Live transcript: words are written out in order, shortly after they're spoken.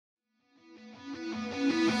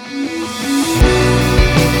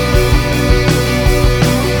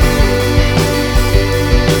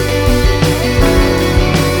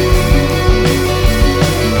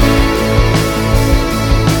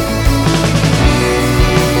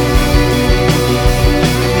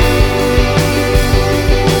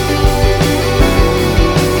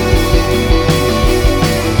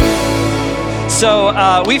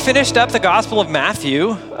We finished up the Gospel of Matthew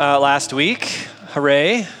last week.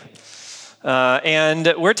 Hooray.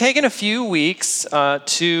 And we're taking a few weeks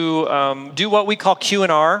to do what we call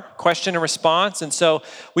Q&R, question and response. And so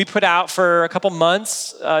we put out for a couple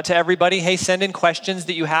months to everybody, hey, send in questions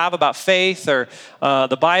that you have about faith or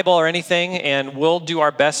the Bible or anything, and we'll do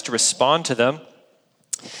our best to respond to them.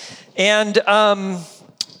 And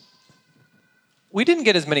we didn't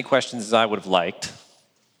get as many questions as I would have liked,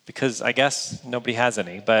 because I guess nobody has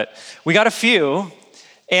any, but we got a few,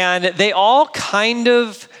 and they all kind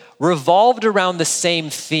of revolved around the same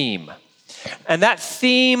theme. And that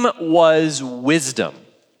theme was wisdom.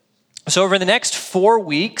 So over the next 4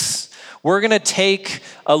 weeks, we're going to take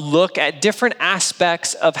a look at different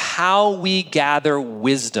aspects of how we gather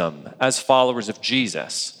wisdom as followers of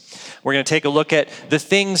Jesus. We're going to take a look at the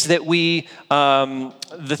things that we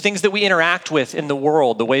interact with in the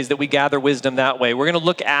world, the ways that we gather wisdom that way. We're going to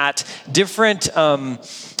look at different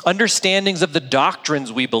understandings of the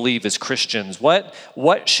doctrines we believe as Christians. What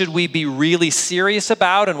should we be really serious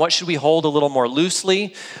about, and what should we hold a little more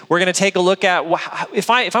loosely? We're going to take a look at if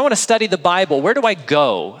I want to study the Bible, where do I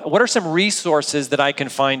go? What are some resources that I can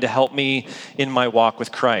find to help me in my walk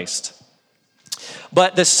with Christ?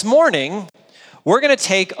 But this morning, we're going to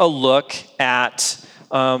take a look at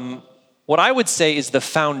what I would say is the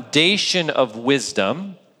foundation of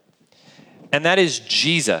wisdom, and that is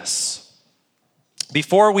Jesus.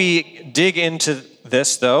 Before we dig into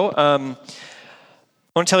this, though, I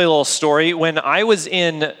want to tell you a little story. When I was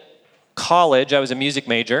in college, I was a music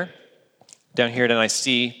major down here at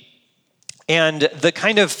NIC, and the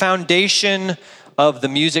kind of foundation of the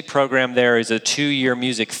music program there is a 2-year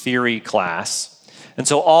music theory class. And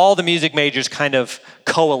so all the music majors kind of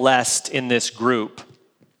coalesced in this group.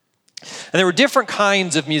 And there were different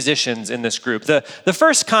kinds of musicians in this group. The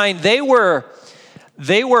first kind, they were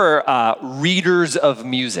readers of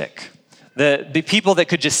music. The people that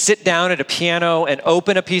could just sit down at a piano and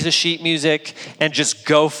open a piece of sheet music and just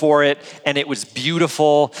go for it, and it was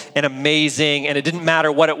beautiful and amazing, and it didn't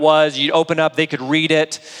matter what it was. You'd open up, they could read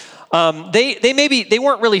it. They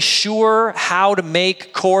weren't really sure how to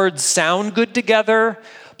make chords sound good together,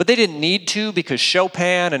 but they didn't need to, because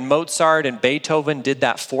Chopin and Mozart and Beethoven did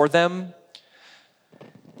that for them.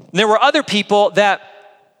 And there were other people that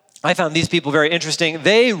I found these people very interesting.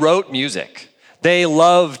 They wrote music. They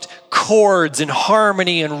loved chords and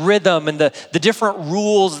harmony and rhythm and the different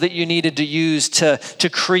rules that you needed to use to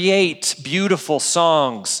create beautiful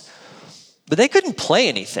songs. But they couldn't play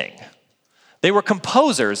anything. They were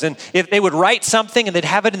composers, and if they would write something and they'd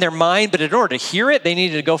have it in their mind, but in order to hear it, they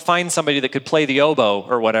needed to go find somebody that could play the oboe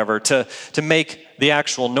or whatever to make the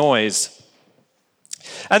actual noise.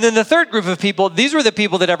 And then the third group of people, these were the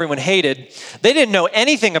people that everyone hated. They didn't know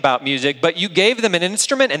anything about music, but you gave them an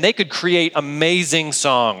instrument and they could create amazing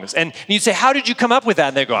songs. And you'd say, how did you come up with that?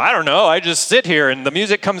 And they go, I don't know, I just sit here and the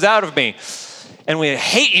music comes out of me. And we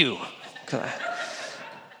hate you.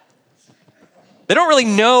 They don't really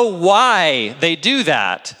know why they do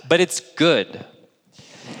that, but it's good.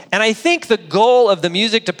 And I think the goal of the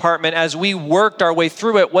music department as we worked our way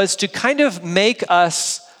through it was to kind of make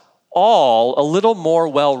us all a little more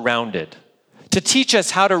well-rounded, to teach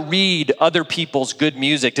us how to read other people's good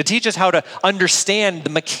music, to teach us how to understand the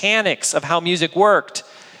mechanics of how music worked,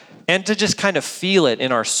 and to just kind of feel it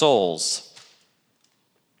in our souls.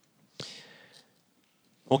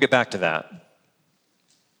 We'll get back to that.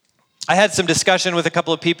 I had some discussion with a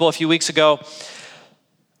couple of people a few weeks ago,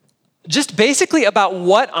 just basically about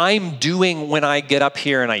what I'm doing when I get up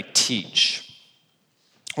here and I teach.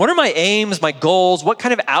 What are my aims, my goals? What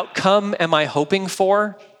kind of outcome am I hoping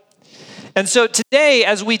for? And so today,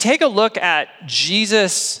 as we take a look at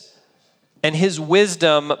Jesus and his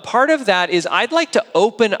wisdom, part of that is I'd like to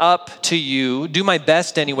open up to you, do my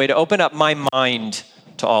best anyway, to open up my mind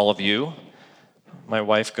to all of you. My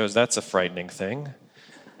wife goes, that's a frightening thing.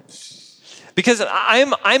 Because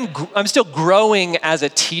I'm still growing as a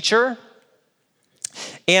teacher,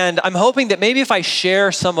 and I'm hoping that maybe if I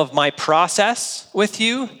share some of my process with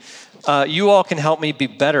you, you all can help me be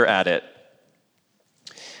better at it.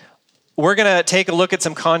 We're going to take a look at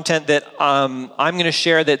some content that I'm going to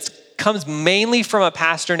share that comes mainly from a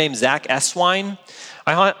pastor named Zach Eswine.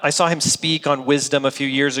 I saw him speak on wisdom a few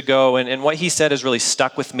years ago, and what he said has really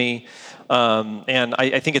stuck with me, and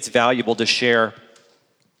I think it's valuable to share.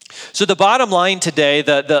 So the bottom line today,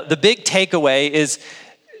 the big takeaway is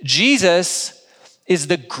Jesus is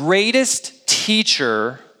the greatest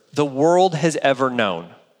teacher the world has ever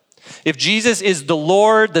known. If Jesus is the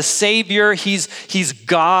Lord, the Savior, he's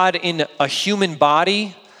God in a human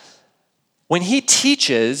body, when he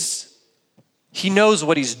teaches, he knows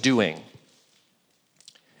what he's doing.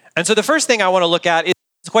 And so the first thing I want to look at is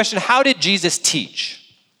the question, how did Jesus teach?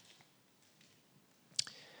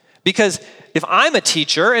 Because if I'm a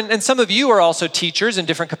teacher, and some of you are also teachers in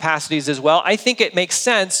different capacities as well, I think it makes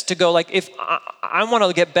sense to go like, if I want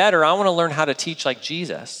to get better, I want to learn how to teach like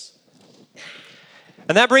Jesus.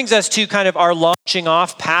 And that brings us to kind of our launching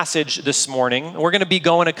off passage this morning. We're going to be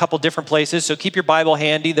going a couple different places, so keep your Bible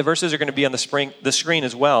handy. The verses are going to be on the screen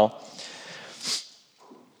as well.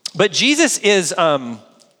 But Jesus is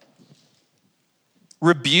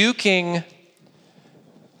rebuking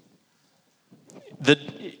the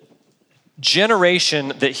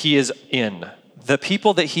generation that he is in, the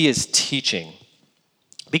people that he is teaching,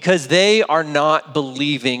 because they are not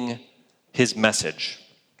believing his message.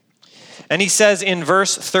 And he says in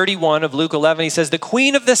verse 31 of Luke 11, he says, "The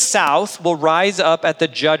queen of the south will rise up at the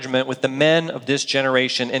judgment with the men of this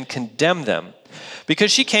generation and condemn them,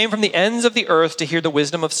 because she came from the ends of the earth to hear the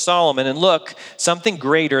wisdom of Solomon. And look, something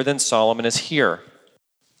greater than Solomon is here."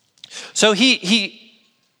 So he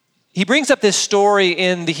brings up this story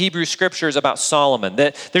in the Hebrew scriptures about Solomon,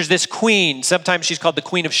 that there's this queen, sometimes she's called the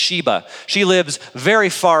Queen of Sheba. She lives very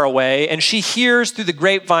far away, and she hears through the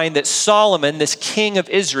grapevine that Solomon, this king of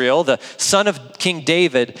Israel, the son of King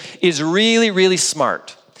David, is really, really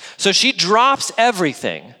smart. So she drops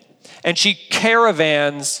everything, and she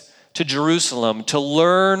caravans to Jerusalem to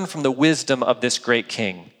learn from the wisdom of this great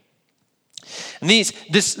king. And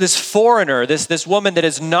this foreigner, this woman that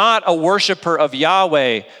is not a worshiper of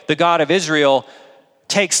Yahweh, the God of Israel,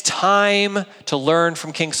 takes time to learn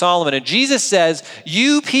from King Solomon. And Jesus says,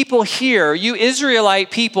 you people here, you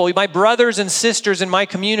Israelite people, my brothers and sisters in my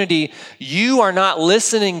community, you are not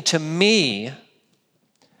listening to me.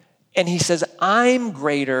 And he says, I'm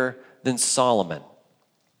greater than Solomon.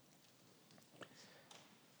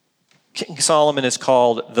 King Solomon is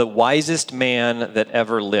called the wisest man that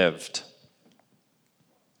ever lived.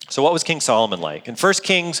 So what was King Solomon like? In 1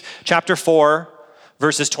 Kings chapter 4,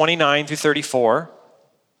 verses 29 through 34,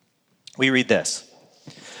 we read this.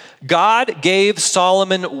 God gave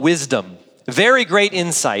Solomon wisdom, very great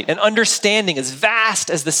insight, and understanding as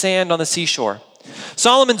vast as the sand on the seashore.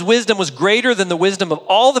 Solomon's wisdom was greater than the wisdom of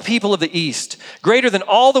all the people of the East, greater than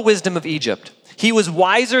all the wisdom of Egypt. He was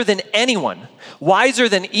wiser than anyone, wiser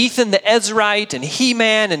than Ethan the Ezrahite and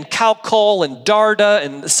Heman and Calcol and Darda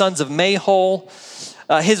and the sons of Mahol.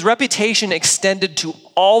 His reputation extended to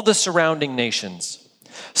all the surrounding nations.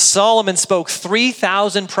 Solomon spoke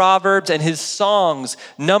 3,000 proverbs, and his songs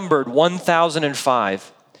numbered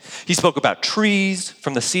 1,005. He spoke about trees,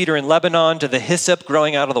 from the cedar in Lebanon to the hyssop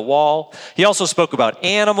growing out of the wall. He also spoke about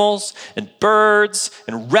animals and birds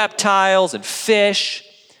and reptiles and fish.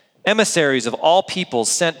 Emissaries of all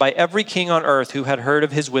peoples sent by every king on earth who had heard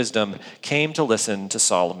of his wisdom came to listen to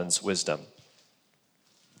Solomon's wisdom.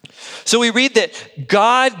 So we read that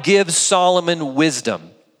God gives Solomon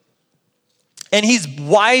wisdom. And he's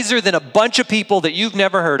wiser than a bunch of people that you've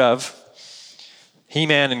never heard of.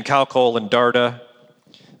 Heman and Calcol and Darda.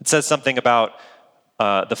 It says something about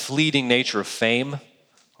the fleeting nature of fame.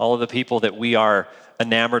 All of the people that we are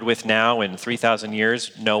enamored with now in 3,000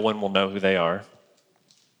 years, no one will know who they are.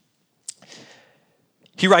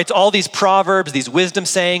 He writes all these proverbs, these wisdom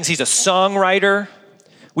sayings. He's a songwriter.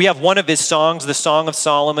 We have one of his songs, the Song of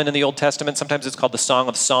Solomon in the Old Testament. Sometimes it's called the Song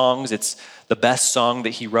of Songs. It's the best song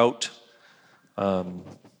that he wrote. And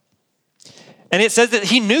it says that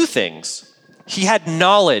he knew things. He had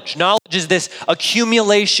knowledge. Knowledge is this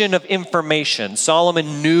accumulation of information.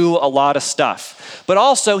 Solomon knew a lot of stuff. But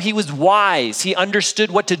also he was wise. He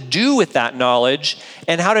understood what to do with that knowledge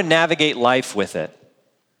and how to navigate life with it.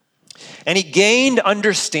 And he gained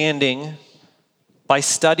understanding by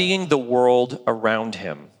studying the world around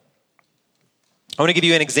him. I want to give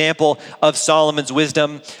you an example of Solomon's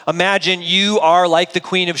wisdom. Imagine you are like the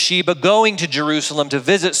Queen of Sheba going to Jerusalem to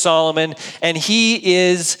visit Solomon, and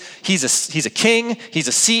he's a king, he's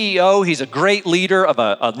a CEO, he's a great leader of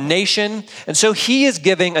a nation, and so he is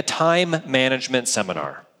giving a time management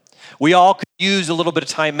seminar. We all could use a little bit of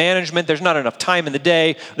time management. There's not enough time in the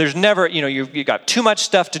day. There's never, you've got too much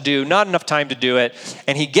stuff to do, not enough time to do it.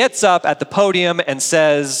 And he gets up at the podium and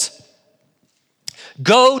says,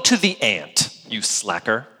 "Go to the ant, you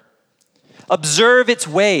slacker. Observe its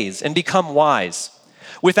ways and become wise.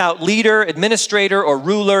 Without leader, administrator, or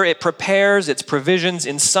ruler, it prepares its provisions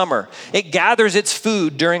in summer. It gathers its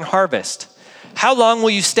food during harvest. How long will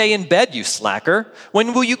you stay in bed, you slacker?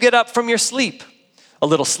 When will you get up from your sleep? A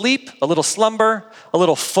little sleep, a little slumber, a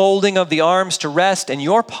little folding of the arms to rest, and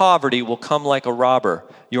your poverty will come like a robber,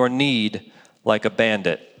 your need like a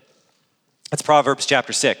bandit." That's Proverbs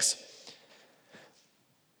chapter 6.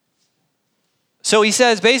 So he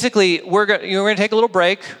says, basically, we're going to take a little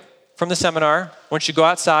break. from the seminar, I want you to go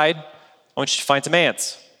outside. I want you to find some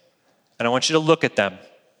ants. And I want you to look at them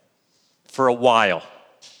for a while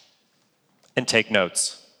and take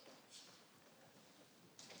notes.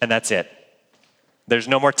 And that's it. There's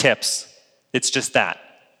no more tips. It's just that.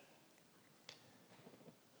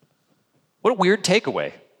 What a weird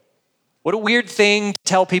takeaway. What a weird thing to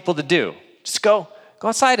tell people to do. Just go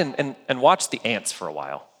outside and watch the ants for a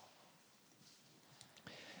while.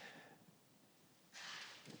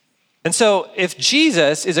 And so if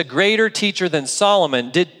Jesus is a greater teacher than Solomon,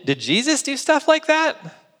 did Jesus do stuff like that?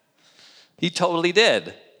 He totally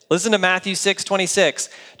did. Listen to Matthew 6:26.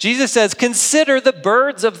 Jesus says, "Consider the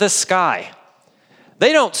birds of the sky.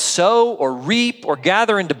 They don't sow or reap or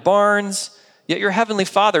gather into barns, yet your heavenly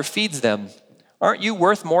Father feeds them. Aren't you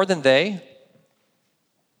worth more than they?"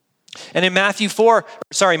 And in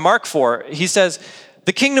Mark 4, he says,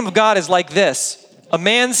 "The kingdom of God is like this. A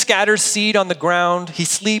man scatters seed on the ground. He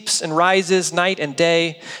sleeps and rises night and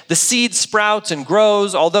day. The seed sprouts and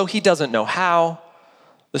grows, although he doesn't know how.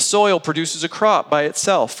 The soil produces a crop by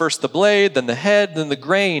itself. First the blade, then the head, then the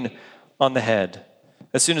grain on the head.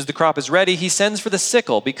 As soon as the crop is ready, he sends for the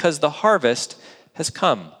sickle because the harvest has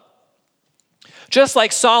come." Just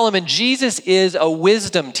like Solomon, Jesus is a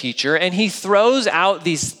wisdom teacher, and he throws out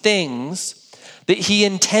these things that he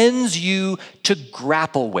intends you to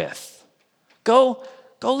grapple with. Go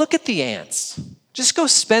look at the ants. Just go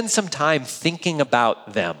spend some time thinking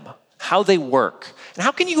about them, how they work, and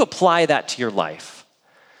how can you apply that to your life?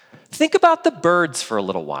 Think about the birds for a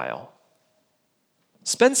little while.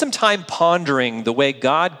 Spend some time pondering the way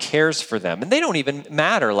God cares for them, and they don't even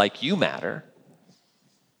matter like you matter.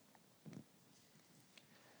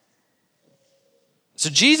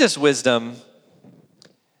 So Jesus' wisdom,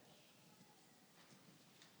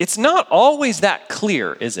 it's not always that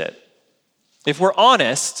clear, is it? If we're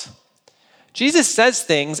honest, Jesus says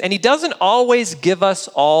things and he doesn't always give us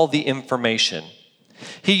all the information.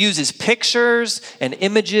 He uses pictures and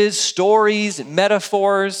images, stories, and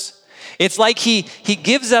metaphors. It's like he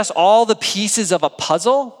gives us all the pieces of a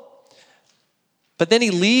puzzle, but then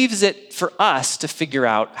he leaves it for us to figure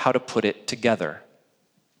out how to put it together.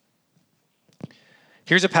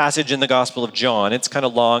 Here's a passage in the Gospel of John. It's kind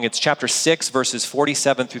of long. It's chapter 6, verses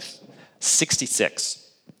 47 through 66.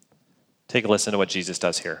 Take a listen to what Jesus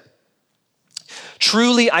does here.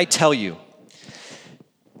 "Truly I tell you,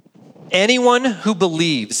 anyone who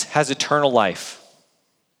believes has eternal life.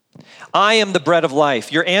 I am the bread of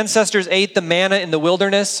life. Your ancestors ate the manna in the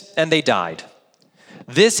wilderness and they died.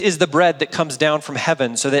 This is the bread that comes down from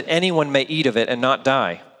heaven so that anyone may eat of it and not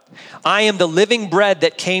die. I am the living bread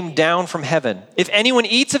that came down from heaven. If anyone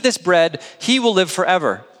eats of this bread, he will live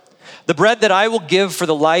forever. The bread that I will give for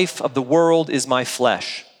the life of the world is my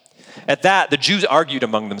flesh." At that, the Jews argued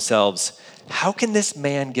among themselves, "How can this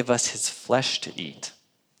man give us his flesh to eat?"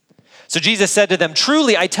 So Jesus said to them,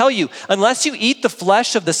 "Truly, I tell you, unless you eat the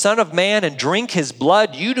flesh of the Son of Man and drink his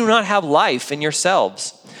blood, you do not have life in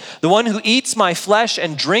yourselves. The one who eats my flesh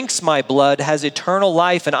and drinks my blood has eternal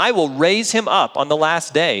life, and I will raise him up on the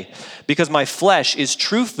last day, because my flesh is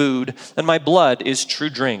true food and my blood is true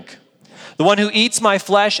drink. The one who eats my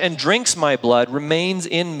flesh and drinks my blood remains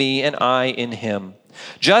in me and I in him.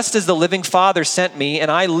 Just as the living Father sent me, and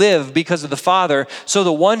I live because of the Father, so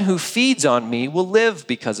the one who feeds on me will live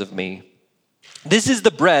because of me. This is the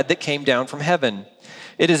bread that came down from heaven.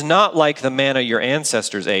 It is not like the manna your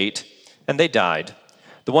ancestors ate, and they died.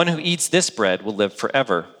 The one who eats this bread will live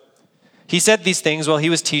forever." He said these things while he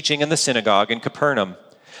was teaching in the synagogue in Capernaum.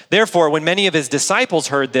 Therefore, when many of his disciples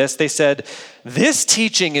heard this, they said, "This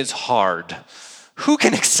teaching is hard. Who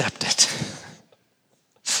can accept it?"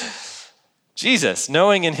 Jesus,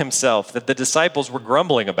 knowing in himself that the disciples were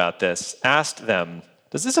grumbling about this, asked them,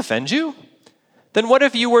 "Does this offend you? Then what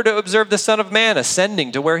if you were to observe the Son of Man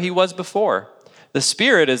ascending to where he was before? The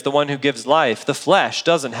Spirit is the one who gives life. The flesh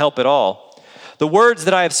doesn't help at all. The words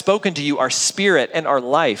that I have spoken to you are spirit and are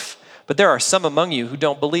life, but there are some among you who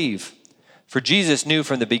don't believe." For Jesus knew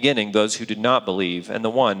from the beginning those who did not believe and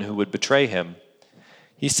the one who would betray him.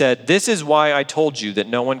 He said, "This is why I told you that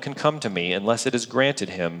no one can come to me unless it is granted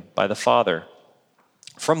him by the Father."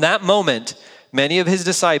 From that moment, many of his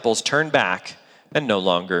disciples turned back and no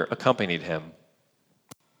longer accompanied him.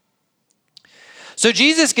 So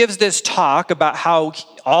Jesus gives this talk about how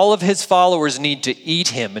all of his followers need to eat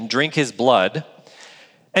him and drink his blood.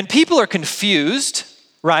 And people are confused,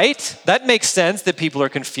 right? That makes sense that people are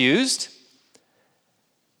confused.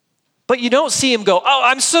 But you don't see him go, "Oh,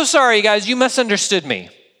 I'm so sorry, guys, you misunderstood me.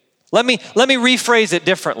 Let me rephrase it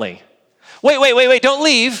differently. Wait, don't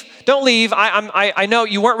leave. Don't leave. I know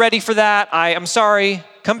you weren't ready for that. I'm sorry.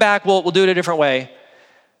 Come back, we'll do it a different way."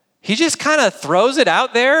 He just kind of throws it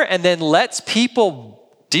out there and then lets people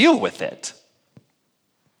deal with it.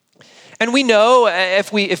 And we know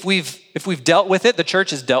if we've dealt with it, the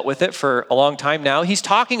church has dealt with it for a long time now. He's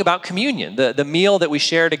talking about communion, the meal that we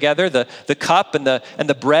share together, the cup and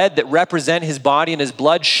the bread that represent his body and his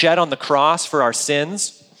blood shed on the cross for our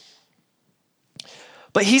sins.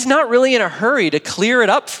 But he's not really in a hurry to clear it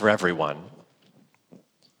up for everyone.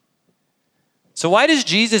 So why does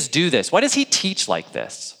Jesus do this? Why does he teach like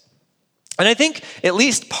this? And I think at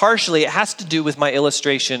least partially it has to do with my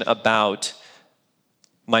illustration about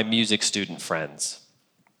my music student friends.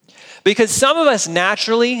 Because some of us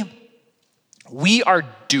naturally, we are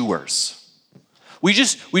doers. We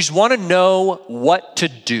just want to know what to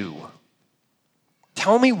do.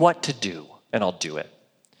 Tell me what to do and I'll do it.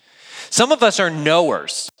 Some of us are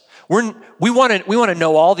knowers. We want to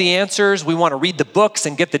know all the answers. We want to read the books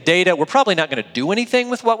and get the data. We're probably not going to do anything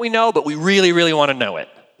with what we know, but we really, really want to know it.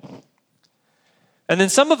 And then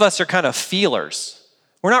some of us are kind of feelers.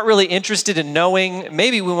 We're not really interested in knowing.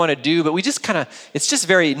 Maybe we want to do, but we just kind of, it's just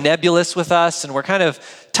very nebulous with us, and we're kind of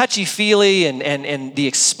touchy-feely and the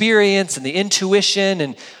experience and the intuition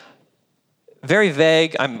and very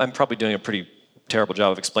vague. I'm probably doing a pretty terrible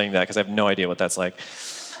job of explaining that because I have no idea what that's like.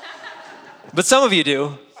 But some of you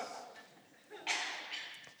do.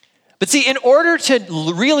 But see, in order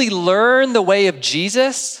to really learn the way of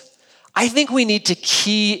Jesus, I think we need to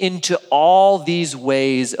key into all these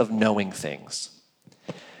ways of knowing things.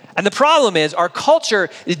 And the problem is our culture,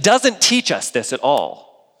 it doesn't teach us this at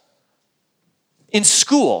all. In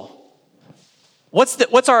school,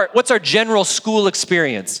 what's our general school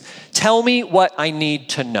experience? Tell me what I need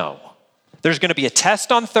to know. There's going to be a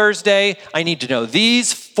test on Thursday. I need to know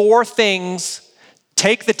these 4 things.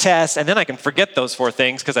 Take the test, and then I can forget those 4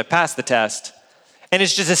 things because I passed the test. And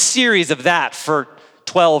it's just a series of that for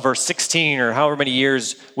 12 or 16 or however many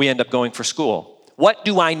years we end up going for school. What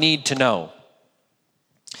do I need to know?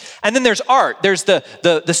 And then there's art. There's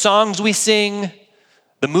the songs we sing,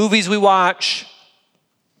 the movies we watch.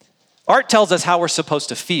 Art tells us how we're supposed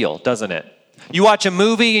to feel, doesn't it? You watch a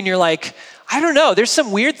movie and you're like, I don't know, there's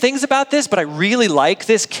some weird things about this, but I really like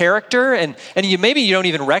this character. And maybe you don't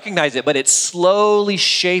even recognize it, but it's slowly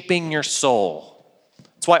shaping your soul.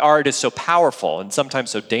 That's why art is so powerful and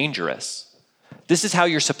sometimes so dangerous. This is how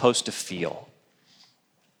you're supposed to feel.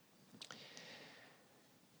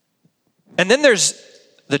 And then there's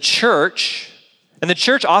the church, and the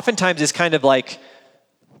church oftentimes is kind of like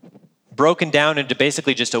broken down into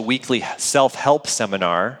basically just a weekly self-help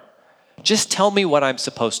seminar. Just tell me what I'm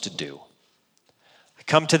supposed to do. I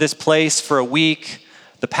come to this place for a week.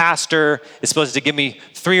 The pastor is supposed to give me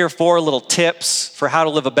 3 or 4 little tips for how to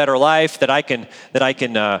live a better life that I can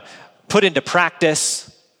put into practice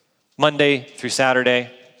Monday through Saturday.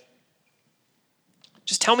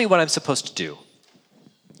 Just tell me what I'm supposed to do.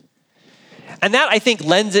 And that, I think,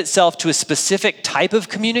 lends itself to a specific type of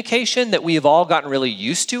communication that we have all gotten really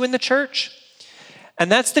used to in the church.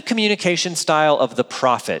 And that's the communication style of the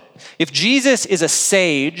prophet. If Jesus is a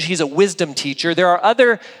sage, he's a wisdom teacher, there are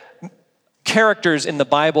other characters in the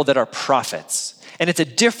Bible that are prophets. And it's a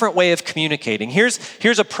different way of communicating. Here's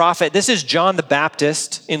a prophet. This is John the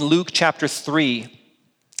Baptist in Luke chapter 3.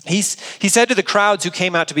 He said to the crowds who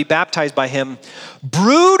came out to be baptized by him,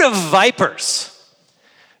 "Brood of vipers,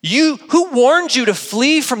 who warned you to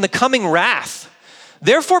flee from the coming wrath?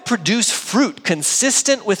 Therefore produce fruit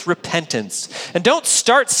consistent with repentance. And don't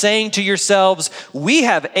start saying to yourselves, 'We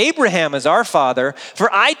have Abraham as our father,'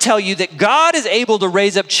 for I tell you that God is able to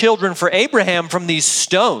raise up children for Abraham from these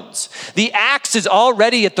stones. The axe is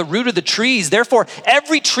already at the root of the trees. Therefore,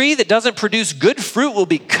 every tree that doesn't produce good fruit will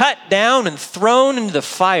be cut down and thrown into the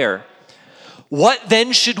fire. What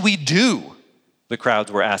then should we do?" the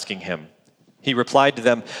crowds were asking him. He replied to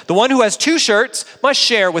them, "The one who has 2 shirts must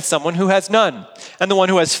share with someone who has none, and the one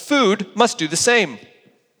who has food must do the same."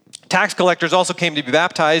 Tax collectors also came to be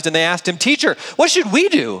baptized, and they asked him, "Teacher, what should we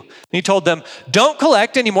do?" And he told them, "Don't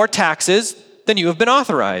collect any more taxes than you have been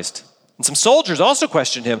authorized." And some soldiers also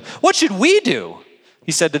questioned him, "What should we do?"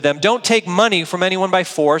 He said to them, "Don't take money from anyone by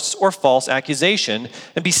force or false accusation,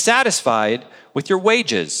 and be satisfied with your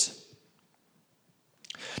wages."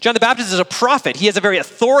 John the Baptist is a prophet. He has a very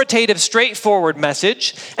authoritative, straightforward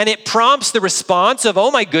message, and it prompts the response of, "Oh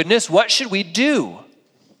my goodness, what should we do?"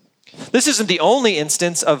 This isn't the only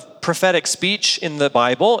instance of prophetic speech in the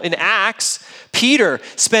Bible. In Acts, Peter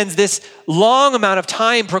spends this long amount of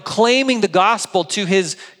time proclaiming the gospel to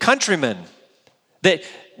his countrymen. That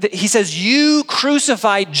he says, you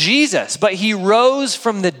crucified Jesus, but he rose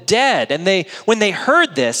from the dead. And when they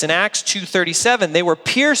heard this in Acts 2:37, they were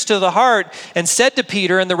pierced to the heart and said to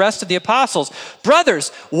Peter and the rest of the apostles, brothers,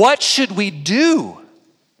 what should we do?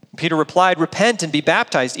 Peter replied, repent and be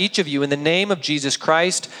baptized, each of you, in the name of Jesus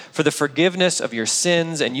Christ for the forgiveness of your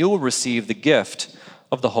sins, and you will receive the gift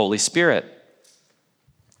of the Holy Spirit.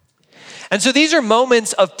 And so these are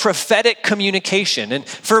moments of prophetic communication. And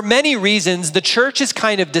for many reasons, the church has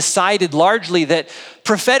kind of decided largely that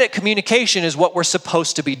prophetic communication is what we're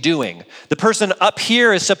supposed to be doing. The person up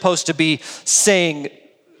here is supposed to be saying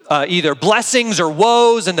either blessings or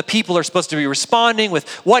woes, and the people are supposed to be responding with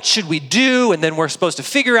what should we do, and then we're supposed to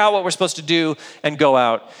figure out what we're supposed to do and go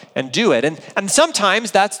out and do it. And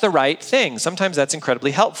sometimes that's the right thing. Sometimes that's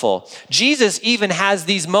incredibly helpful. Jesus even has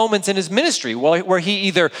these moments in his ministry where he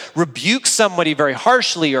either rebukes somebody very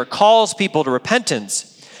harshly or calls people to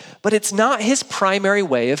repentance, but it's not his primary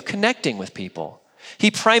way of connecting with people.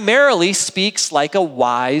 He primarily speaks like a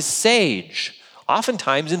wise sage,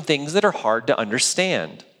 oftentimes in things that are hard to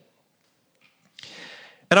understand.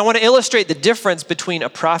 And I want to illustrate the difference between a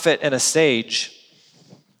prophet and a sage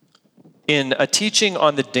in a teaching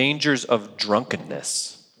on the dangers of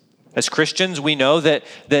drunkenness. As Christians, we know that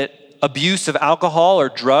abuse of alcohol or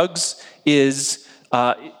drugs is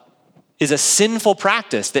a sinful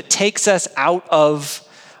practice that takes us out of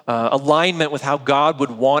alignment with how God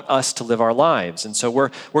would want us to live our lives. And so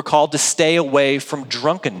we're called to stay away from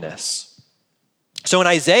drunkenness. So in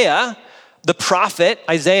Isaiah, the prophet,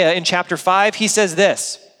 Isaiah in chapter 5, he says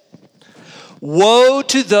this, woe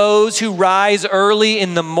to those who rise early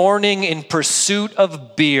in the morning in pursuit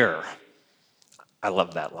of beer. I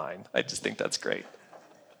love that line. I just think that's great.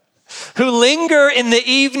 Who linger in the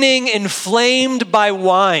evening inflamed by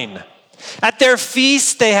wine. At their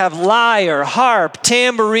feast they have lyre, harp,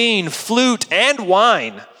 tambourine, flute, and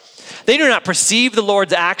wine. They do not perceive the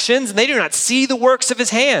Lord's actions, and they do not see the works of his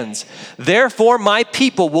hands. Therefore, my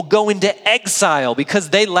people will go into exile because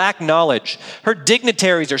they lack knowledge. Her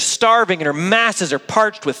dignitaries are starving, and her masses are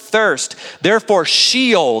parched with thirst. Therefore,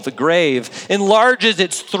 Sheol, the grave, enlarges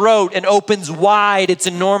its throat and opens wide its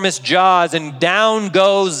enormous jaws, and down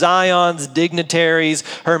go Zion's dignitaries,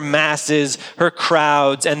 her masses, her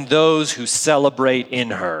crowds, and those who celebrate in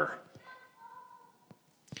her.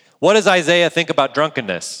 What does Isaiah think about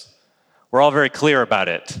drunkenness? We're all very clear about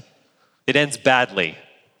it. It ends badly.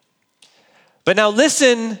 But now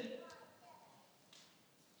listen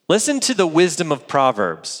to the wisdom of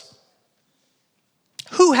Proverbs.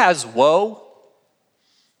 Who has woe?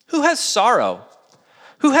 Who has sorrow?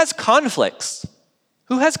 Who has conflicts?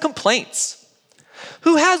 Who has complaints?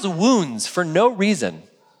 Who has wounds for no reason?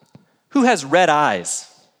 Who has red eyes?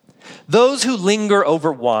 Those who linger over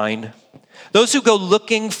wine, those who go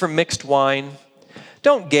looking for mixed wine.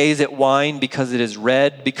 Don't gaze at wine because it is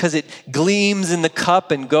red, because it gleams in the cup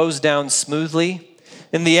and goes down smoothly.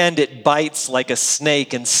 In the end, it bites like a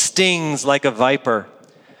snake and stings like a viper.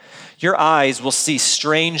 Your eyes will see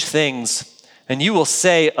strange things, and you will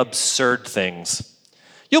say absurd things.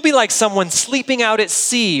 You'll be like someone sleeping out at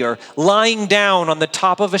sea or lying down on the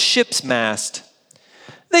top of a ship's mast.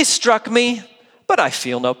 They struck me, but I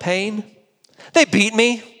feel no pain. They beat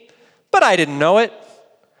me, but I didn't know it.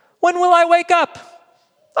 When will I wake up?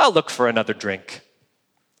 I'll look for another drink.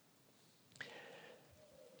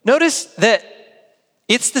 Notice that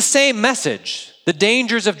it's the same message, the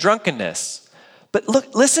dangers of drunkenness. But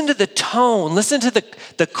listen to the tone, listen to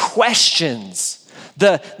the questions,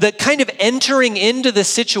 the kind of entering into the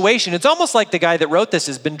situation. It's almost like the guy that wrote this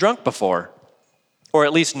has been drunk before, or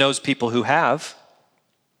at least knows people who have.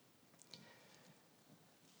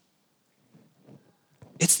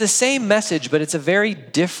 It's the same message, but it's a very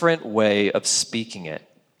different way of speaking it.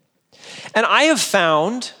 And I have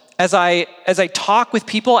found, as I talk with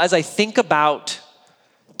people, as I think about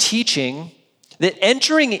teaching, that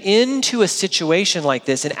entering into a situation like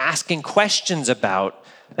this and asking questions about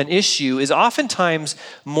an issue is oftentimes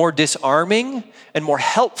more disarming and more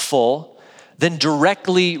helpful than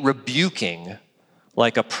directly rebuking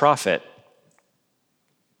like a prophet.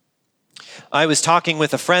 I was talking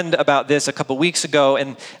with a friend about this a couple weeks ago,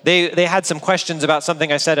 and they had some questions about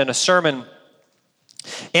something I said in a sermon.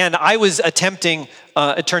 And I was attempting,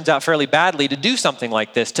 it turns out fairly badly, to do something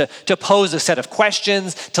like this, to pose a set of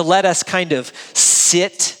questions, to let us kind of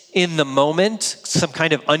sit in the moment, some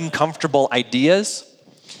kind of uncomfortable ideas.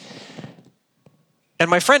 And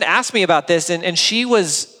my friend asked me about this, and she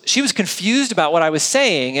was confused about what I was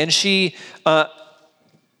saying, and she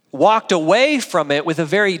walked away from it with a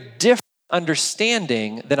very different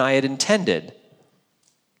understanding than I had intended.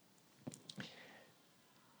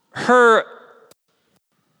 Her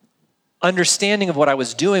understanding of what I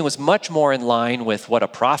was doing was much more in line with what a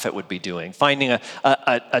prophet would be doing, finding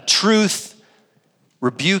a truth,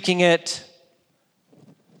 rebuking it.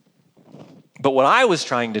 But what I was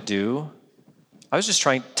trying to do, I was just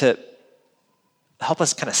trying to help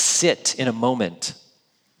us kind of sit in a moment.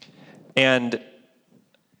 And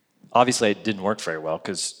obviously it didn't work very well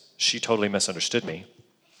because she totally misunderstood me.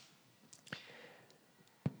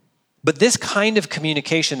 But this kind of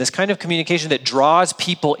communication that draws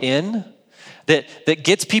people in, that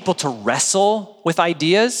gets people to wrestle with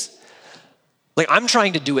ideas, like I'm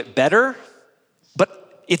trying to do it better,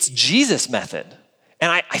 but it's Jesus' method.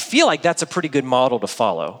 And I feel like that's a pretty good model to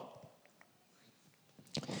follow.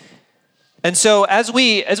 And so as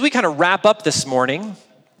we kind of wrap up this morning,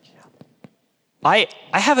 I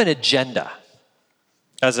have an agenda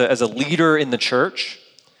as a leader in the church.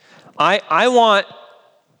 I want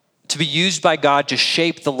to be used by God to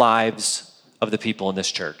shape the lives of the people in this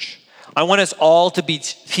church. I want us all to be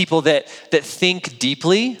people that think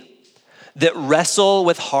deeply, that wrestle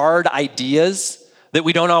with hard ideas that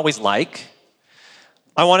we don't always like.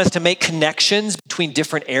 I want us to make connections between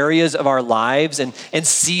different areas of our lives and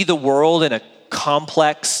see the world in a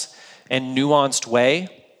complex and nuanced way.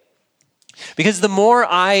 Because the more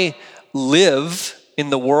I live in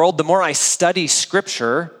the world, the more I study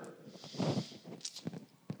Scripture,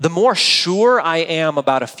 the more sure I am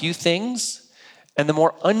about a few things, and the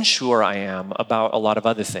more unsure I am about a lot of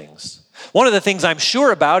other things. One of the things I'm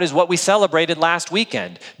sure about is what we celebrated last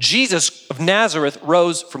weekend. Jesus of Nazareth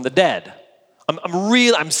rose from the dead.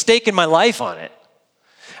 I'm staking my life on it.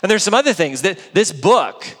 And there's some other things. This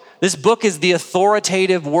book is the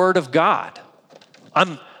authoritative Word of God.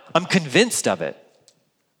 I'm convinced of it.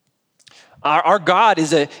 Our God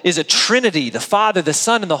is a Trinity, the Father, the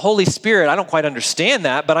Son, and the Holy Spirit. I don't quite understand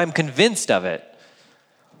that, but I'm convinced of it.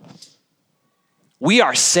 We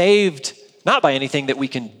are saved not by anything that we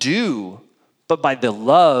can do, but by the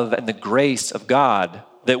love and the grace of God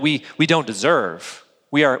that we don't deserve.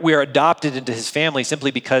 We are adopted into His family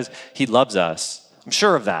simply because He loves us. I'm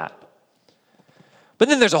sure of that. But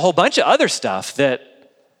then there's a whole bunch of other stuff that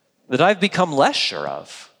I've become less sure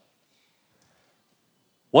of.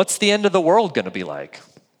 What's the end of the world going to be like?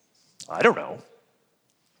 I don't know.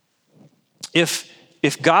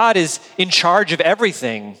 If God is in charge of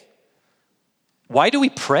everything, why do we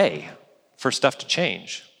pray for stuff to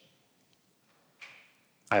change?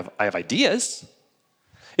 I have ideas.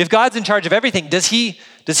 If God's in charge of everything, does he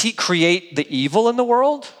create the evil in the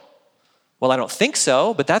world? Well, I don't think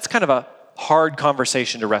so, but that's kind of a hard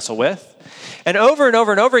conversation to wrestle with. And over and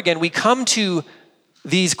over again, we come to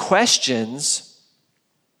these questions,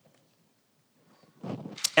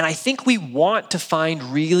 and I think we want to find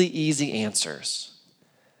really easy answers.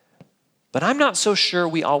 But I'm not so sure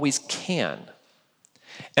we always can.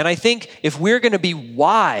 And I think if we're going to be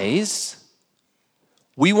wise,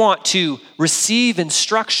 we want to receive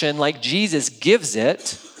instruction like Jesus gives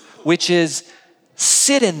it, which is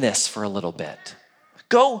sit in this for a little bit.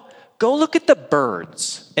 Go look at the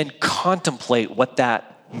birds and contemplate what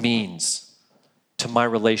that means to my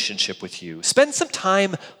relationship with you. Spend some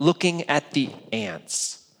time looking at the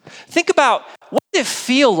ants. Think about, what does it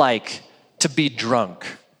feel like to be drunk?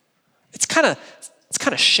 It's kind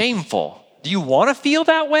of shameful. Do you want to feel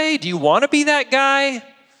that way? Do you want to be that guy?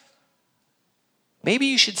 Maybe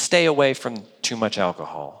you should stay away from too much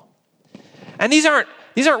alcohol. And these aren't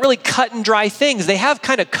really cut and dry things. They have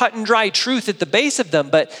kind of cut and dry truth at the base of them,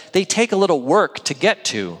 but they take a little work to get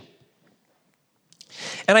to.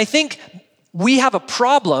 And I think we have a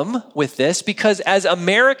problem with this because as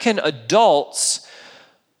American adults,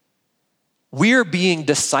 we're being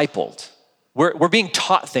discipled. We're being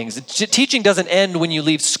taught things. Teaching doesn't end when you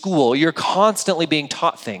leave school. You're constantly being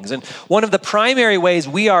taught things. And one of the primary ways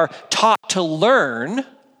we are taught to learn,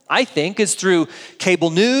 I think, is through cable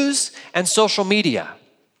news and social media.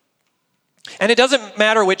 And it doesn't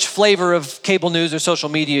matter which flavor of cable news or social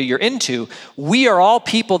media you're into. We are all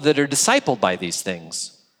people that are discipled by these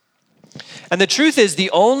things. And the truth is,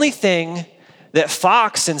 the only thing that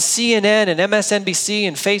Fox and CNN and MSNBC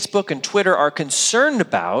and Facebook and Twitter are concerned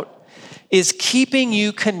about is keeping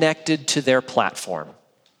you connected to their platform.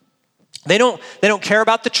 They don't care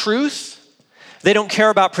about the truth. They don't care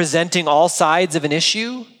about presenting all sides of an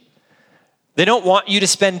issue. They don't want you to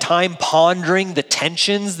spend time pondering the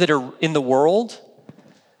tensions that are in the world.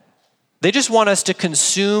 They just want us to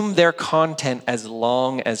consume their content as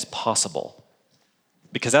long as possible,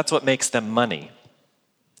 because that's what makes them money.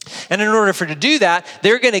 And in order to do that,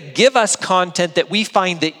 they're going to give us content that we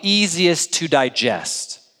find the easiest to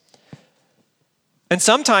digest. And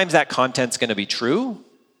sometimes that content's going to be true.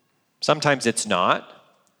 Sometimes it's not.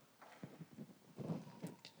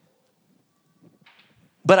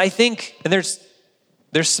 But I think, and there's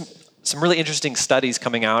some really interesting studies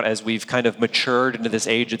coming out as we've kind of matured into this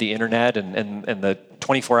age of the internet and the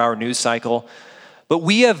 24-hour news cycle. But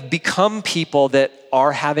we have become people that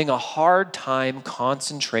are having a hard time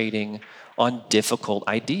concentrating on difficult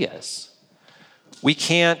ideas. We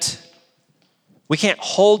can't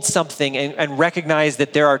hold something and recognize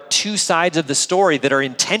that there are two sides of the story that are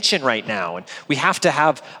in tension right now. And we have to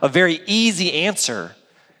have a very easy answer.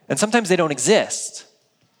 And sometimes they don't exist.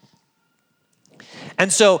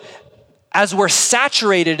 And so, as we're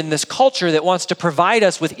saturated in this culture that wants to provide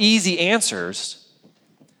us with easy answers,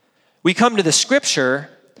 we come to the scripture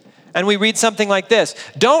and we read something like this: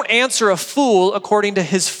 "Don't answer a fool according to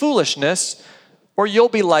his foolishness, or you'll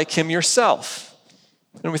be like him yourself."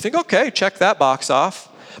 And we think, okay, check that box off.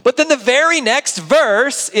 But then the very next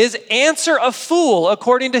verse is, "Answer a fool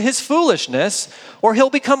according to his foolishness, or he'll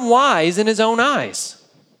become wise in his own eyes."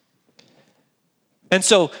 And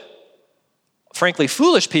so, frankly,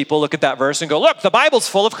 foolish people look at that verse and go, look, the Bible's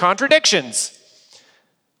full of contradictions.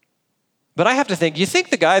 But I have to think, you think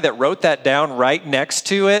the guy that wrote that down right next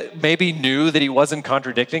to it maybe knew that he wasn't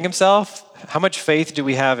contradicting himself? How much faith do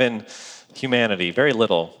we have in humanity? Very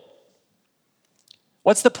little.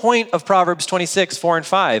 What's the point of Proverbs 26, 4 and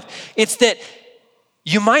 5? It's that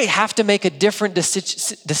you might have to make a different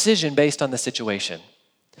decision based on the situation.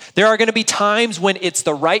 There are going to be times when it's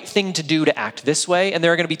the right thing to do to act this way, and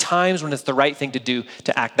there are going to be times when it's the right thing to do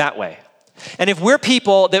to act that way. And if we're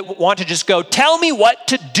people that want to just go, tell me what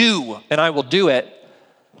to do, and I will do it,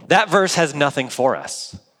 that verse has nothing for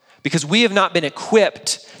us. Because we have not been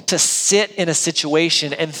equipped to sit in a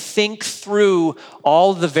situation and think through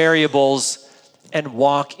all the variables and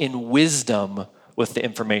walk in wisdom with the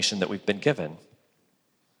information that we've been given.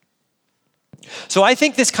 So I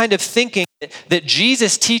think this kind of thinking that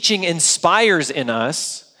Jesus' teaching inspires in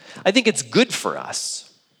us, I think it's good for us.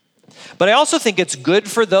 But I also think it's good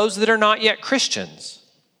for those that are not yet Christians.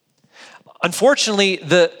 Unfortunately,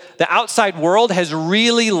 the outside world has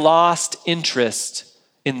really lost interest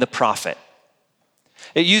in the prophet.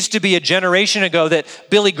 It used to be a generation ago that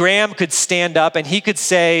Billy Graham could stand up and he could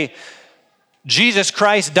say, Jesus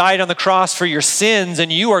Christ died on the cross for your sins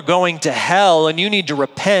and you are going to hell and you need to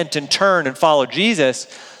repent and turn and follow Jesus.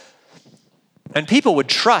 And people would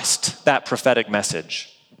trust that prophetic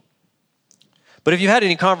message. But if you had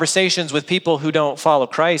any conversations with people who don't follow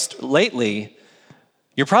Christ lately,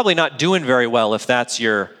 you're probably not doing very well if that's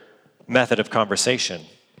your method of conversation.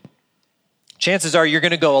 Chances are you're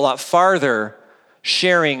going to go a lot farther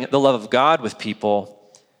sharing the love of God with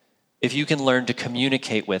people if you can learn to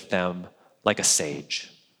communicate with them like a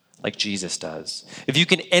sage, like Jesus does. If you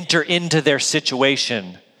can enter into their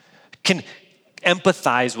situation, can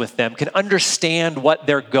empathize with them, can understand what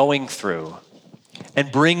they're going through,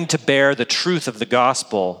 and bring to bear the truth of the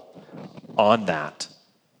gospel on that.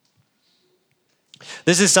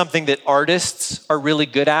 This is something that artists are really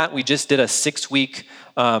good at. We just did a 6-week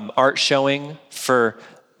art showing for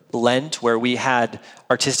Lent where we had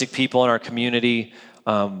artistic people in our community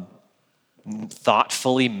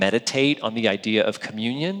thoughtfully meditate on the idea of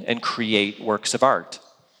communion and create works of art.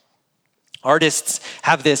 Artists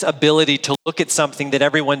have this ability to look at something that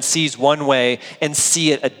everyone sees one way and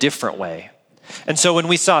see it a different way. And so when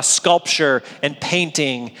we saw sculpture and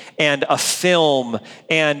painting and a film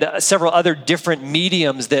and several other different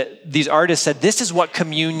mediums that these artists said, this is what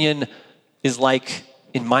communion is like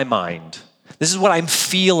in my mind. This is what I'm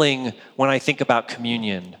feeling when I think about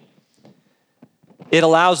communion. It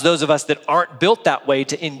allows those of us that aren't built that way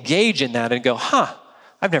to engage in that and go,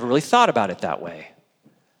 I've never really thought about it that way.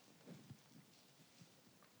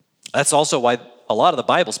 That's also why a lot of the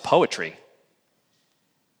Bible's poetry.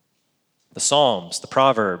 The Psalms, the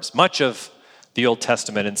Proverbs, much of the Old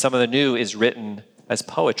Testament and some of the New is written as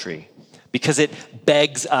poetry because it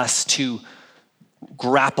begs us to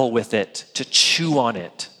grapple with it, to chew on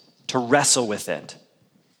it, to wrestle with it.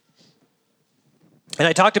 And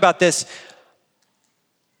I talked about this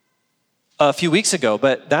a few weeks ago,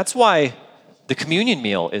 but that's why the communion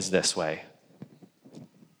meal is this way.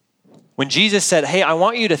 When Jesus said, hey, I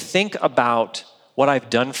want you to think about what I've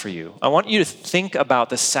done for you. I want you to think about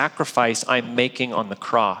the sacrifice I'm making on the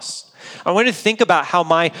cross. I want you to think about how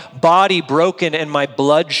my body broken and my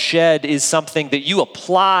blood shed is something that you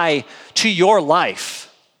apply to your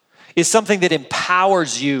life, is something that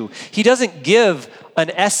empowers you. He doesn't give an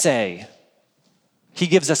essay. He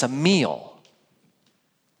gives us a meal.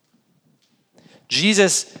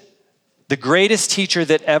 Jesus, the greatest teacher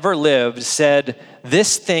that ever lived, said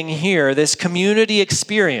this thing here, this community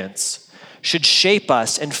experience, should shape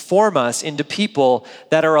us and form us into people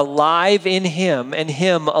that are alive in him and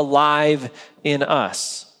him alive in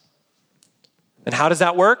us. And how does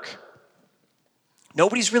that work?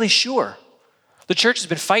 Nobody's really sure. The church has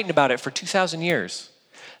been fighting about it for 2,000 years.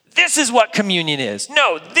 This is what communion is.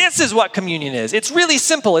 No, this is what communion is. It's really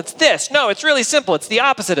simple. It's this. No, it's really simple. It's the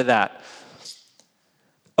opposite of that.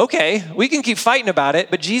 Okay, we can keep fighting about it,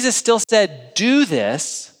 but Jesus still said, do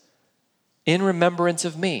this in remembrance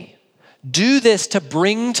of me. Do this to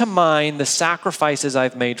bring to mind the sacrifices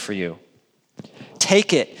I've made for you.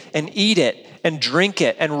 Take it and eat it and drink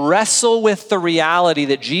it and wrestle with the reality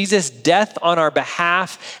that Jesus' death on our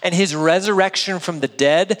behalf and his resurrection from the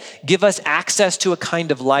dead give us access to a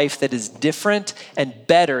kind of life that is different and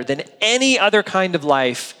better than any other kind of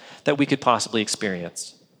life that we could possibly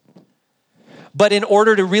experience. But in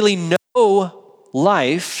order to really know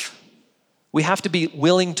life, we have to be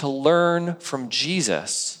willing to learn from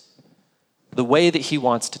Jesus the way that he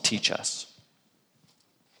wants to teach us.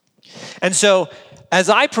 And so, as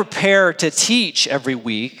I prepare to teach every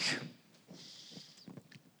week,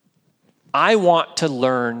 I want to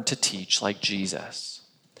learn to teach like Jesus.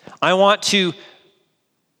 I want to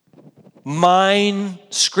mine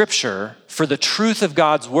Scripture for the truth of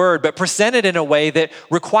God's word, but present it in a way that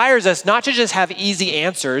requires us not to just have easy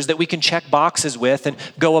answers that we can check boxes with and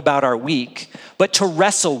go about our week, but to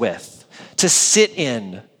wrestle with, to sit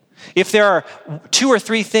in. If there are 2 or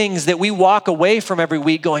 3 things that we walk away from every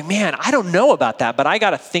week going, man, I don't know about that, but I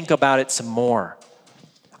got to think about it some more.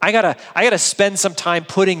 I got to spend some time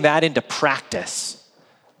putting that into practice.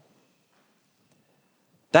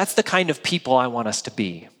 That's the kind of people I want us to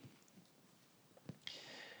be.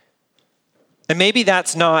 And maybe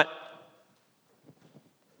that's not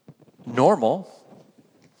normal,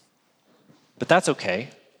 but that's okay.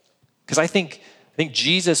 Because I think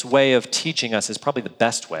Jesus' way of teaching us is probably the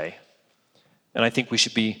best way. And I think we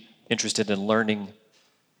should be interested in learning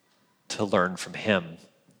to learn from him.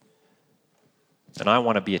 And I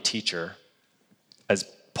want to be a teacher, as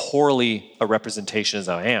poorly a representation as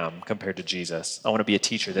I am compared to Jesus. I want to be a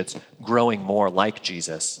teacher that's growing more like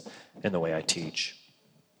Jesus in the way I teach.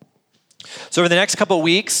 So over the next couple of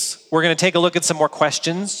weeks, we're going to take a look at some more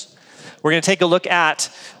questions. We're going to take a look at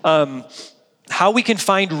how we can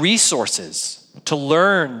find resources to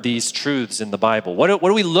learn these truths in the Bible. What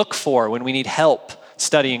do we look for when we need help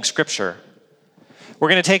studying Scripture? We're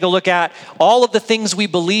going to take a look at all of the things we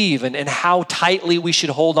believe and how tightly we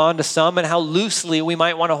should hold on to some and how loosely we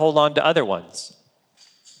might want to hold on to other ones.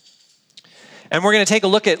 And we're going to take a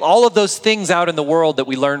look at all of those things out in the world that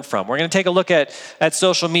we learn from. We're going to take a look at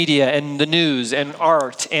social media and the news and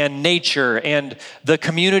art and nature and the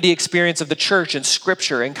community experience of the church and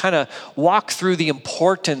Scripture and kind of walk through the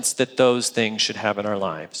importance that those things should have in our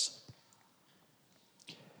lives.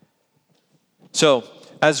 So,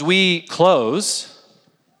 as we close,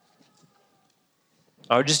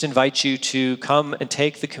 I would just invite you to come and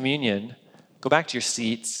take the communion, go back to your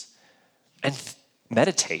seats, and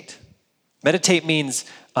meditate. Meditate means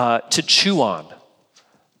to chew on,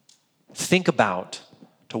 think about,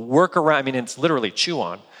 to work around. I mean, it's literally chew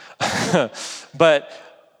on. But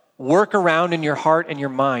work around in your heart and your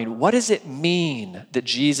mind. What does it mean that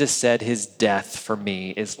Jesus said his death for me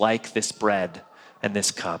is like this bread and this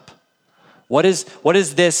cup? What is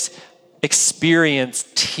this experience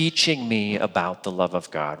teaching me about the love of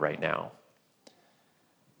God right now?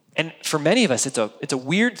 And for many of us, it's a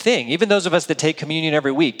weird thing, even those of us that take communion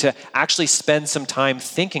every week, to actually spend some time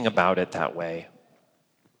thinking about it that way.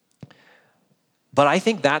 But I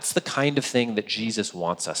think that's the kind of thing that Jesus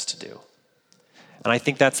wants us to do. And I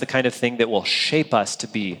think that's the kind of thing that will shape us to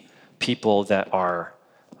be people that are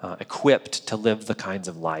equipped to live the kinds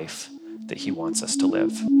of life that he wants us to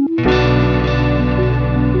live.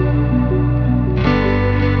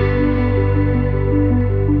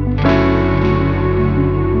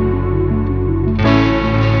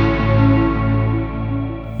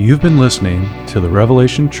 You've been listening to the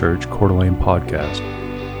Revelation Church Coeur d'Alene podcast.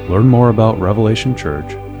 Learn more about Revelation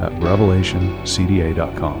Church at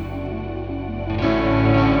revelationcda.com.